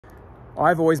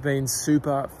I've always been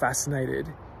super fascinated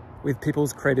with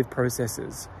people's creative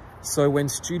processes. So when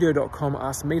Studio.com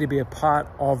asked me to be a part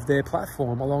of their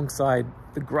platform alongside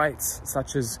the greats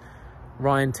such as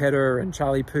Ryan Tedder and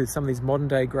Charlie Puth, some of these modern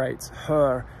day greats,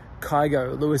 Her,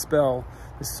 Kygo, Lewis Bell,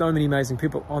 there's so many amazing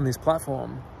people on this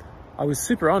platform. I was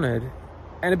super honored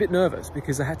and a bit nervous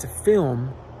because I had to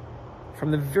film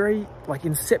from the very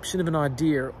inception of an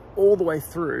idea all the way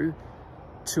through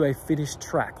to a finished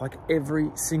track, like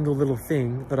every single little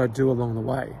thing that I do along the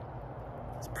way.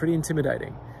 It's pretty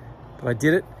intimidating, but I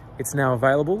did it. It's now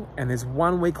available and there's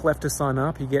 1 week left to sign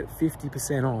up. You get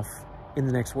 50% off in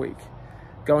the next week.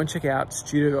 Go and check out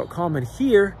Studio.com, and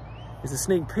here is a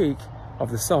sneak peek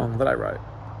of the song that I wrote.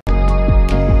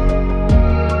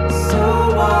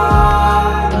 So